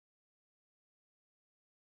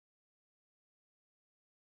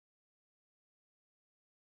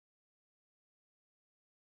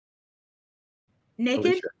Naked?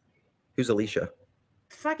 Alicia. Who's Alicia?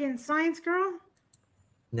 Fucking science girl?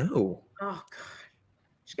 No. Oh, God.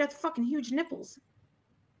 She got fucking huge nipples.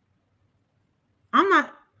 I'm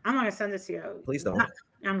not going to send this to you. Please don't.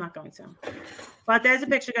 I'm not going to. But there's a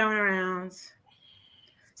picture going around.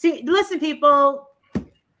 See, listen, people.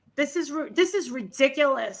 This is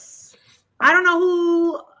ridiculous. I don't know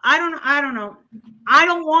who. I don't know. I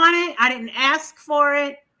don't want it. I didn't ask for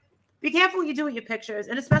it. Be careful what you do with your pictures,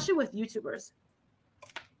 and especially with YouTubers.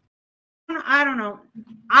 I don't know.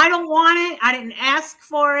 I don't want it. I didn't ask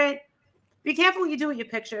for it. Be careful what you do with your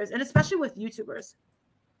pictures, and especially with YouTubers.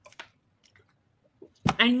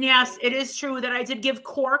 And yes, it is true that I did give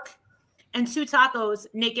Cork and Two Tacos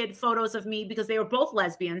naked photos of me because they were both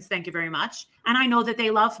lesbians. Thank you very much. And I know that they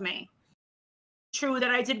love me. True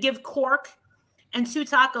that I did give Cork and Two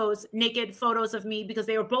Tacos naked photos of me because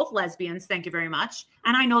they were both lesbians. Thank you very much.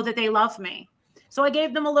 And I know that they love me. So I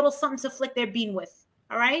gave them a little something to flick their bean with.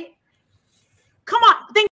 All right? Come on.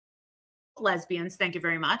 Think lesbians. Thank you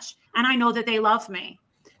very much. And I know that they love me.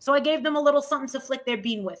 So I gave them a little something to flick their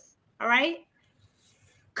bean with. All right?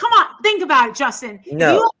 Come on. Think about it, Justin.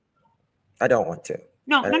 No. I don't want to.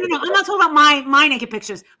 No. I'm not talking about my naked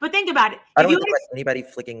pictures. But think about it. I don't want to like anybody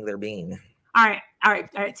flicking their bean. All right.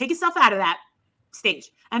 Take yourself out of that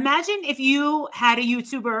stage. Imagine if you had a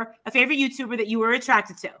YouTuber, a favorite YouTuber that you were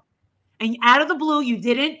attracted to, and out of the blue, you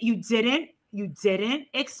didn't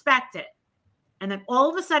expect it. And then all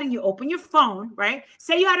of a sudden you open your phone, right?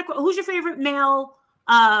 Say you had who's your favorite male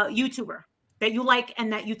YouTuber that you like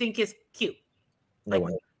and that you think is cute? No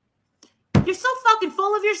one. You're so fucking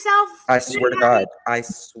full of yourself. I swear to God. I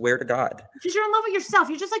swear to God. Because you're in love with yourself.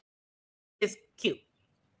 You're just like, is cute.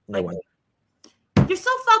 No one. You're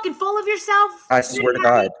so fucking full of yourself. I swear to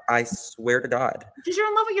God. I swear to God. Because you're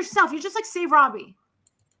in love with yourself. You're just like Save Robbie.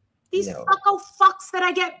 These fucko fucks that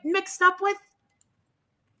I get mixed up with,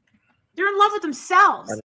 they're in love with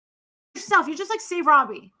themselves. Yourself. You're just like Save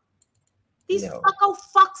Robbie. These fucko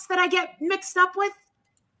fucks that I get mixed up with,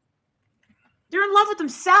 they're in love with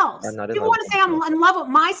themselves. You want to say I'm in love with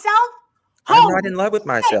myself? I'm not in love with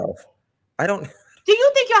myself. I don't. Do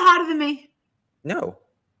you think you're hotter than me? No.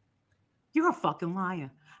 You're a fucking liar.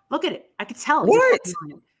 Look at it. I could tell. What?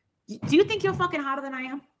 Do you think you're fucking hotter than I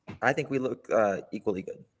am? I think we look equally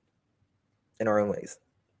good in our own ways.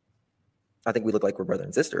 I think we look like we're brother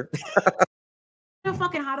and sister. You're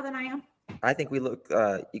fucking hotter than I am. I think we look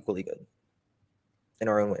equally good in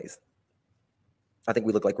our own ways. I think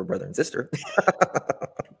we look like we're brother and sister.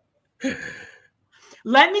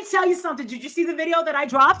 Let me tell you something. Did you see the video that I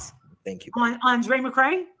dropped? Thank you. On Dre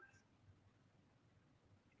McCray?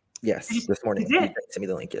 Yes, this morning. You did? Send me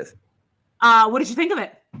the link, yes. What did you think of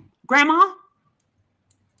it? Grandma?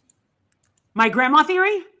 My grandma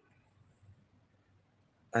theory?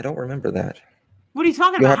 I don't remember that. What are you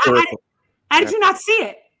talking about? How did you not see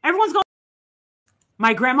it? Everyone's going,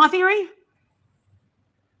 my grandma theory?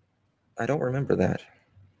 I don't remember that.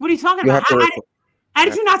 What are you talking about? How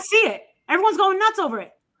did you not see it? Everyone's going nuts over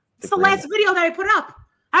it. It's the last video that I put up.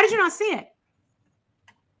 How did you not see it?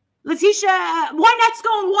 Letitia, one that's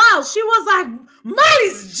going wild. She was like,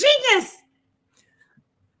 Molly's genius.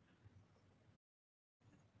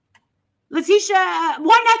 Letitia,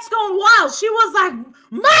 one that's going wild. She was like,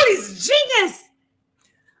 Molly's genius.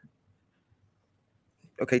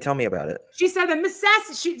 Okay, tell me about it. She said that Miss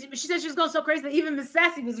Sassy, she said she was going so crazy that even Miss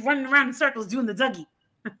Sassy was running around in circles doing the Dougie.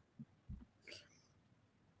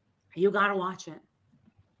 You gotta watch it.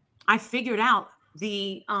 I figured out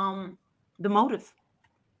the motive.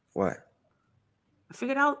 What? I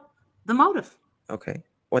figured out the motive. Okay.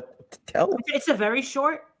 What? Tell? It's a very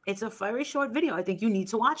short video. I think you need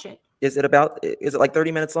to watch it. Is it like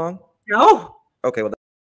 30 minutes long? No. Okay, well,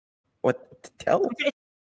 what? Tell?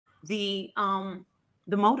 The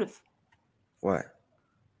motive. What?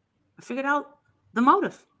 I figured out the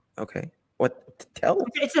motive. Okay. What? Tell?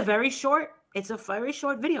 It's a very short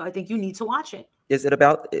video. I think you need to watch it. Is it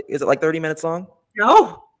like 30 minutes long?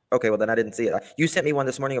 No. Okay, well then I didn't see it. You sent me one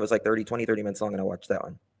this morning. It was like 30 minutes long, and I watched that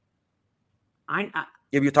one.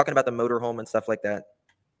 You're talking about the motorhome and stuff like that.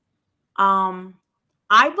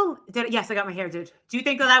 Yes, I got my hair, dude. Do you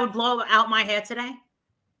think that I would blow out my hair today?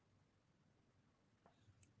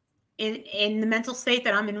 In the mental state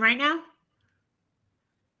that I'm in right now?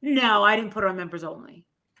 No, I didn't put it on members only.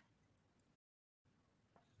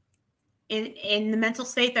 In the mental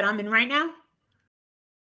state that I'm in right now?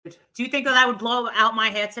 Do you think that I would blow out my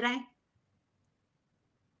hair today?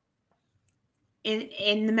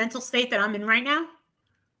 In the mental state that I'm in right now?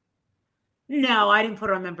 No, I didn't put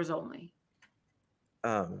it on members only.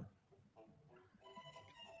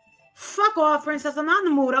 Fuck off, princess. I'm not in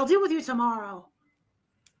the mood. I'll deal with you tomorrow.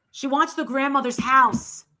 She wants the grandmother's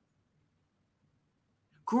house.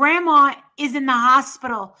 Grandma is in the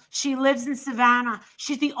hospital. She lives in Savannah.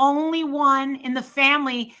 She's the only one in the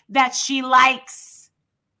family that she likes.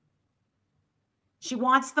 She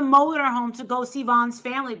wants the motorhome to go see Von's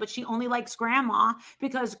family, but she only likes Grandma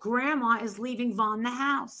because Grandma is leaving Von the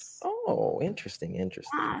house. Oh, interesting.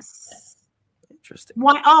 Yes. Interesting.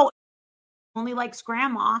 Why? Oh, only likes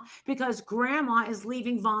Grandma because Grandma is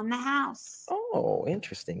leaving Von the house. Oh,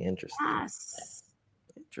 interesting. Yes.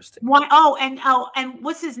 Interesting. Why? Oh, and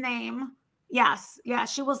what's his name? Yes. Yeah.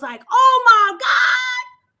 She was like, oh my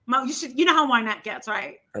God. You know how Wynette gets,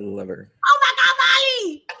 right? I love her. Oh my God,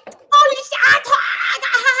 Molly. Holy shit. I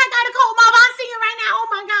gotta call Mom. I'm singing right now. Oh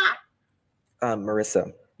my God.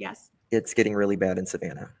 Marissa. Yes. It's getting really bad in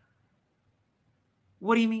Savannah.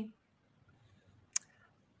 What do you mean?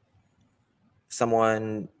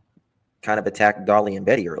 Someone kind of attacked Dolly and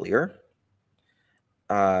Betty earlier.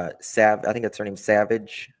 I think that's her name,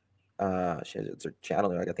 Savage. It's her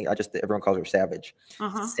channel. I think everyone calls her Savage.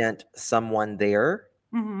 Sent someone there,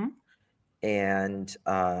 and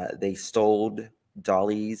they stole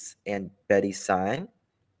Dolly's and Betty's sign,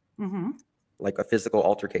 like a physical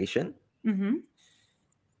altercation. And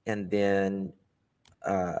then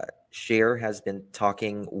Cher has been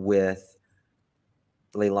talking with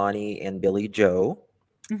Leilani and Billy Joe,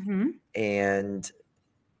 and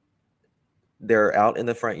they're out in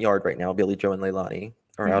the front yard right now. Billy Joe and Leilani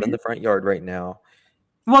are out in the front yard right now.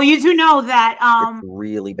 Well, you do know that it's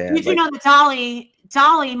really bad. You do know that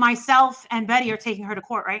Dolly, myself, and Betty are taking her to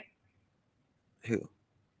court, right? Who?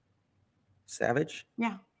 Savage?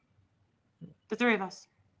 Yeah. The three of us.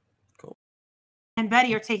 Cool. And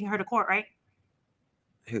Betty are taking her to court, right?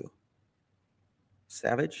 Who?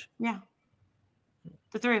 Savage? Yeah.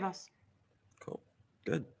 The three of us. Cool.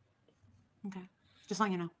 Good. Okay. Just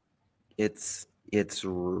letting you know. It's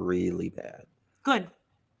really bad. Good.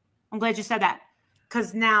 I'm glad you said that.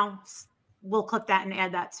 Because now we'll clip that and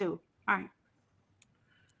add that too. All right.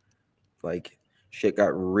 Like, shit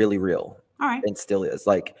got really real. All right. And still is.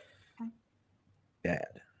 Like,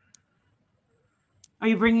 bad. Are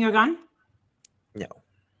you bringing your gun? No.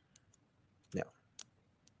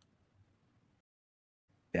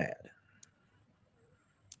 Bad.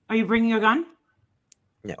 Are you bringing your gun?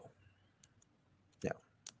 No.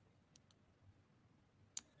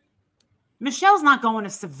 Michelle's not going to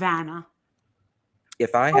Savannah.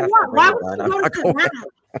 If I have to why would she go to Savannah?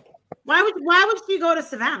 Why would she go to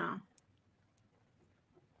Savannah?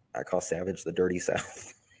 I call Savage the dirty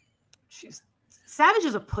South. Savage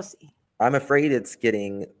is a pussy. I'm afraid it's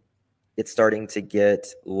starting to get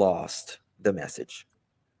lost, the message.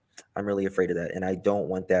 I'm really afraid of that. And I don't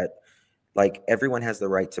want that. Like, everyone has the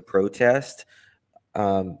right to protest.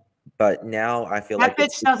 But now I feel like that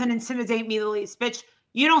bitch doesn't intimidate me the least. Bitch,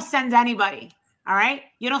 you don't send anybody. All right?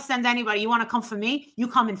 You don't send anybody. You want to come for me? You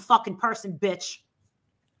come in fucking person, bitch.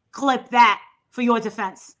 Clip that for your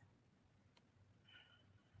defense.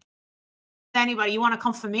 Anybody, you want to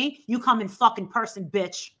come for me? You come in fucking person,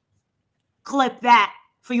 bitch. Clip that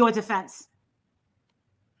for your defense.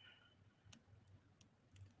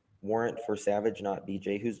 Warrant for Savage, not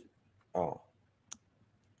BJ. Who's... Oh.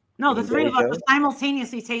 No, the three of us were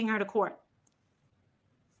simultaneously taking her to court.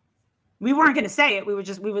 We weren't going to say it. We were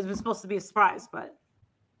supposed to be a surprise, but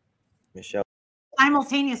Michelle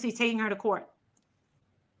simultaneously taking her to court.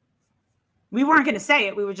 We weren't going to say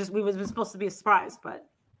it. We were supposed to be a surprise, but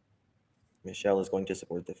Michelle is going to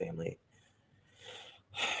support the family.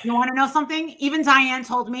 You want to know something? Even Diane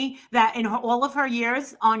told me that in all of her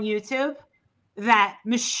years on YouTube, that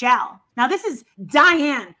Michelle, now this is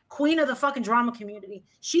Diane, queen of the fucking drama community.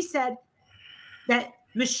 She said that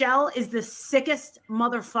Michelle is the sickest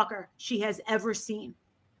motherfucker she has ever seen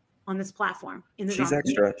on this platform. She's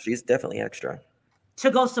extra. Community. She's definitely extra.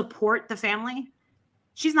 To go support the family,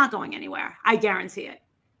 she's not going anywhere. I guarantee it.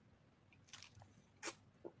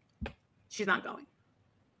 She's not going.